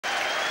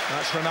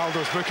That's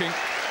Ronaldo's booking.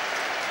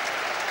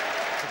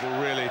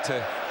 Really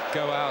to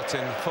go out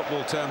in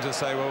football terms and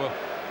say, well,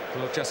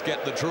 we'll just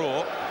get the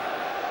draw.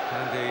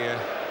 And he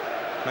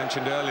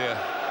mentioned earlier,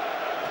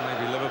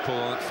 maybe Liverpool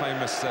on that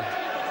famous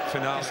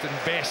finale.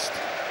 Best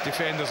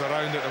defenders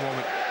around at the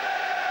moment.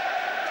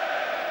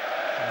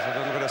 There's a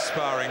little bit of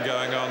sparring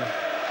going on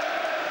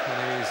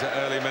in these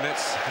early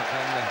minutes.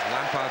 And then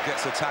Lampard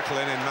gets a tackle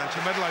in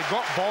Manchester. Middle, I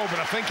got ball, but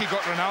I think he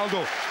got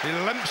Ronaldo. He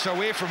limps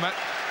away from it.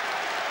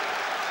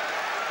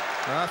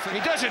 He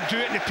doesn't do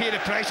it in the pay the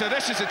pressure.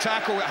 This is a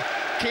tackle that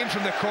came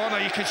from the corner.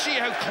 You can see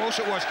how close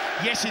it was.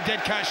 Yes, he did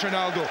catch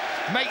Ronaldo.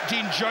 Mike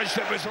Dean judged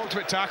it was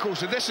ultimate tackle,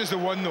 so this is the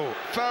one though.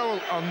 Foul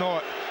or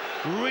not,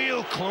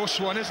 real close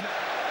one, isn't it?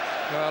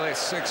 Well,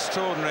 it's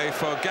extraordinary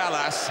for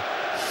Gallas.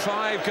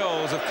 5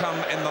 goals have come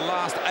in the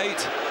last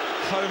 8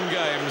 home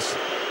games.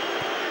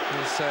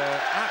 It's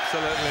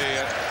absolutely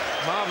a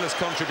marvellous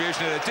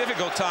contribution at a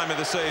difficult time of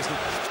the season.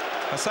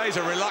 I say he's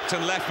a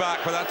reluctant left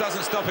back, but that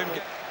doesn't stop him.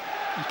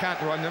 You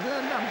can't run them.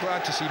 I'm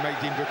glad to see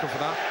Mike Dean booking for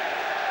that.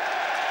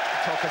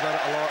 Talk about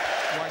it a lot.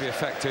 Be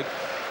affected.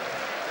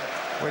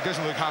 Well, he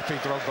doesn't look happy,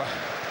 Drogba.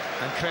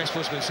 And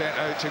Crespo's been sent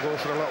out to go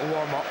for a little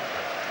warm-up.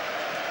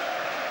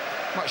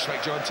 Much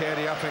like John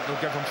Terry, I think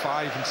they'll give him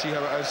 5 and see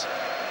how it is.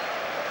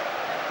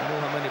 I know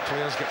how many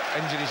players get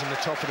injuries in the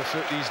top of the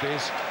foot these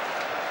days.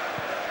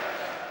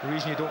 The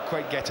reason you don't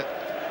quite get it.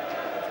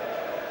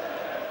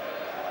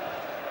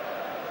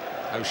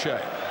 O'Shea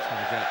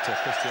trying to get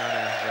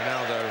Cristiano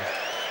Ronaldo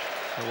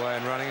away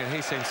and running, and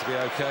he seems to be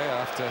okay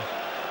after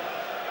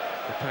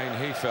the pain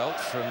he felt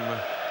from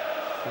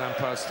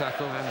Lampard's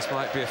tackle. Hands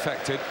might be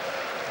affected.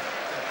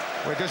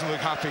 Well, he doesn't look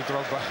happy,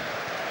 Drogba.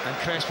 And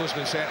Crespo's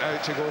been sent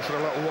out to go for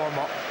a little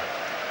warm-up.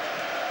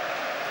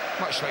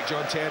 Much like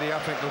John Terry, I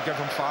think they'll give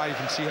him 5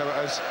 and see how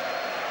it is.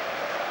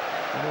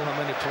 I know how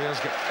many players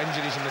get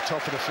injuries in the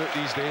top of the foot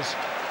these days.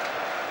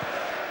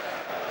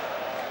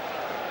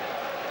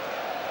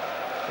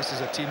 This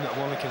is a team that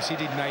have only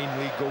conceded 9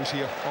 league goals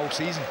here all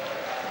season.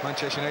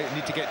 Manchester United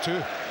need to get 2.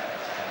 And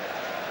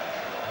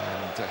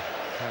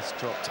has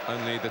dropped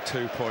only the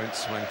 2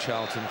 points when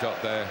Charlton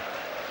got their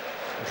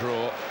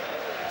draw.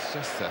 It's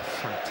just a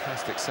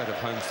fantastic set of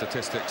home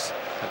statistics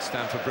at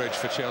Stamford Bridge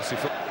for Chelsea.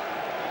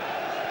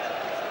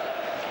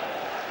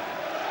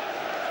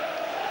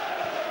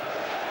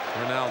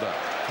 Ronaldo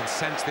can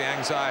sense the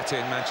anxiety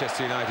in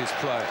Manchester United's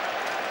play.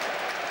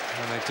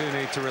 And they do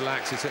need to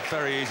relax. It's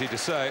very easy to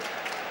say.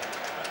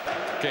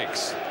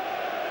 Giggs.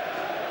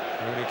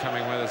 Rooney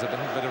coming where there's a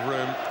little bit of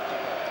room.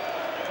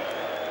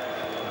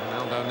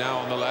 Ronaldo now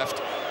on the left.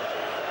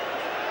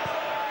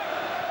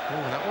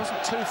 Oh, that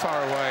wasn't too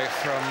far away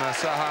from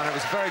Saha, and it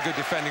was very good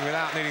defending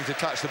without needing to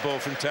touch the ball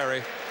from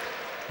Terry.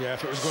 Yeah,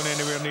 if it was going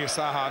anywhere near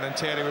Saha, then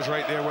Terry was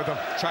right there with him.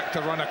 Tracked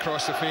the run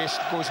across the face,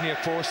 goes near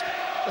post.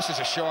 This is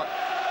a shot.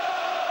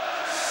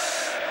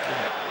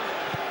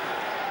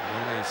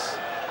 Rooney's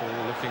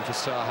ball looking for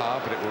Saha,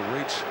 but it will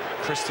reach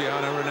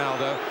Cristiano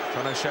Ronaldo.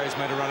 John O'Shea's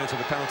made a run into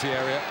the penalty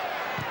area.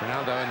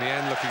 Ronaldo in the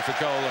end looking for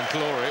goal and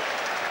glory.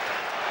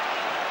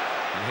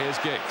 And here's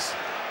Giggs.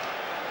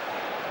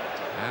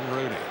 And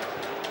Rooney.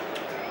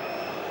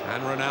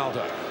 And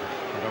Ronaldo.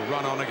 And a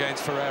run on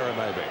against Ferreira,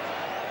 maybe.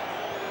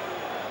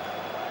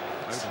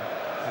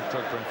 And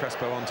Drogba and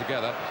Crespo on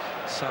together.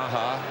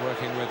 Saha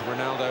working with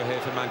Ronaldo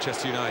here for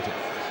Manchester United.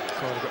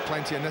 Oh, they've got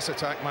plenty in this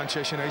attack,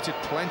 Manchester United,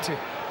 plenty.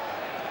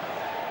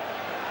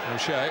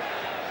 O'Shea.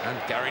 And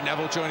Gary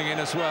Neville joining in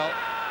as well.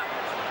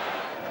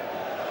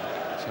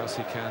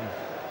 Chelsea can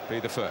be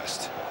the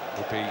first.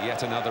 Would be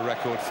yet another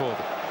record for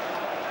them.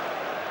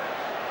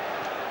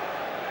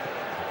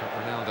 They've got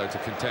Ronaldo to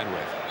contend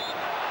with.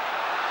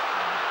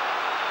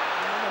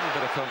 A little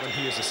bit of confidence.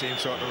 He has the same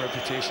sort of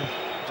reputation.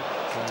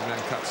 And then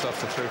cuts off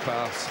the through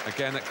pass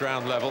again at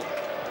ground level.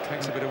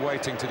 Takes a bit of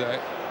waiting today.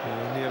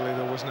 Yeah, nearly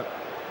though, wasn't it?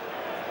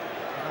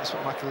 That's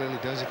what Makelele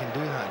does. He can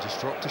do that. Just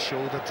dropped the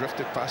shoulder,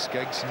 drifted past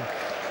Giggs, and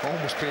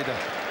almost played a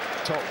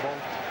top ball.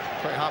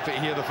 Quite happy to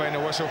hear the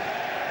final whistle.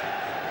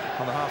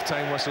 On the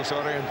half-time whistle,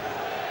 sorry, and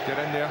get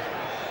in there.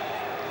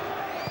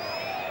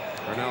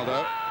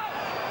 Ronaldo.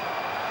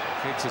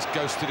 Giggs has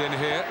ghosted in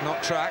here,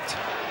 not tracked.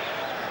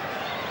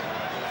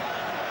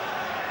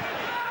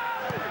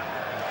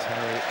 And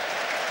Terry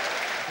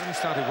only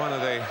started one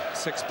of the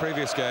 6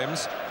 previous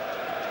games. I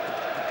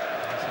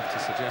have to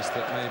suggest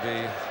that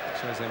maybe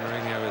Jose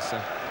Mourinho has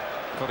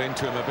got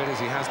into him a bit, as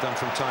he has done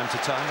from time to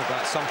time,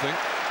 about something.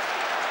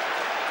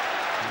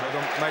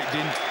 Mike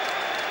Dean.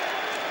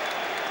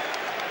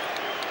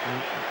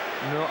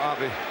 Not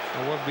happy.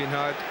 A word being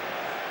had.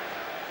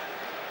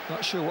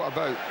 Not sure what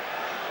about.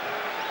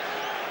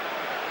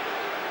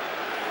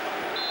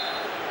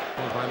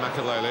 By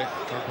Makelele.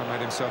 Drogba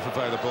made himself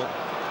available.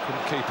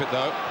 Couldn't keep it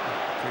though.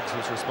 Giggs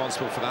was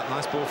responsible for that.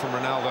 Nice ball from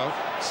Ronaldo.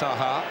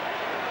 Saha.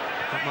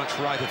 Not much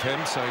right of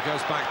him, so he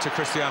goes back to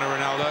Cristiano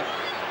Ronaldo.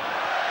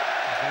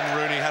 And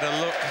Rooney had a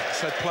look,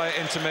 said, play it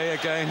into me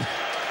again.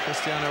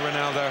 Cristiano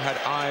Ronaldo had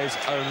eyes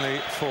only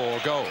for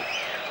goal.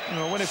 You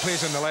know, when he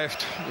plays on the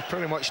left, you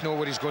pretty much know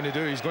what he's going to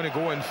do. He's going to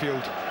go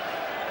infield.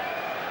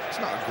 It's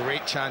not a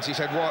great chance. He's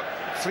had, what,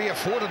 3 or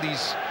 4 of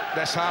these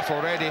this half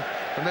already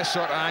from this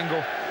sort of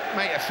angle.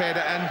 Might have fed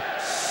it in.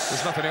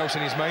 There's nothing else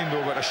in his mind,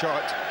 though, but a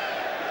shot.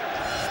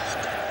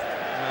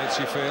 How did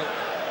she feel?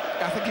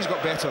 I think he's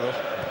got better, though,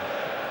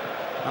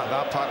 at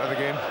that part of the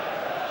game.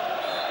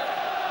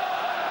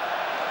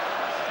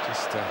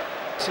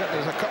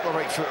 Certainly, there's a couple of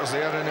right-footers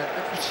there, and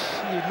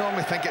you'd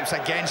normally think it's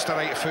against a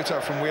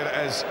right-footer from where it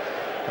is.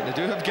 But they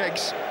do have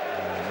Giggs.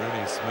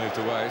 Rooney's moved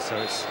away, so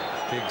it's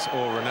Giggs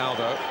or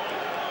Ronaldo.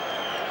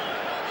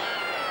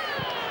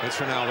 It's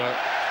Ronaldo.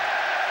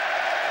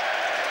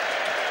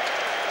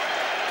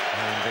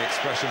 And the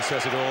expression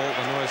says it all.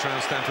 The noise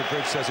around Stamford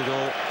Bridge says it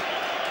all.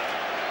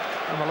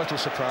 I'm a little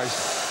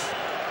surprised.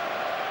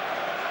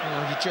 You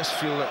know, you just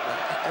feel that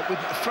it would,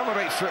 from a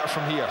right footer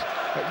from here,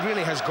 it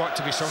really has got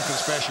to be something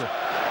special.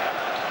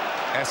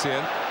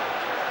 Essien.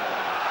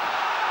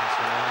 It's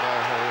Ronaldo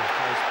who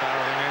goes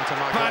barreling into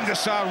Van der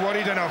Sar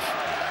worried enough.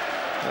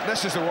 But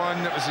this is the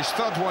one that was his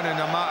 3rd one in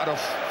a matter of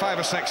 5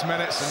 or 6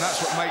 minutes, and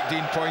that's what Mike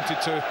Dean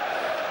pointed to.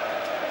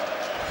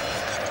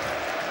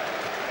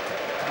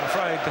 I'm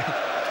afraid,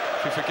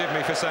 if you forgive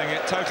me for saying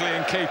it, totally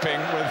in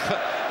keeping with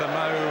the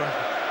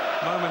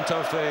moment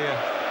of the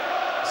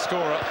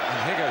scorer. And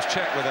here goes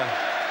Czech with a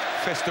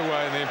fist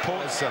away in the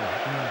important zone.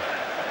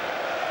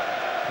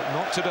 But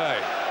not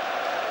today.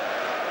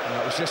 No,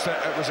 it was just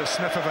it was a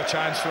sniff of a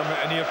chance from it,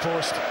 a near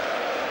post.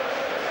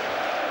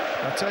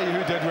 I'll tell you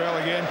who did well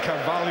again,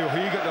 Carvalho.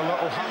 He got the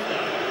little...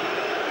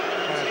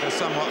 A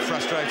somewhat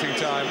frustrating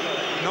time.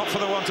 Not for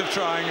the want of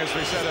trying, as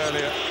we said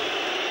earlier.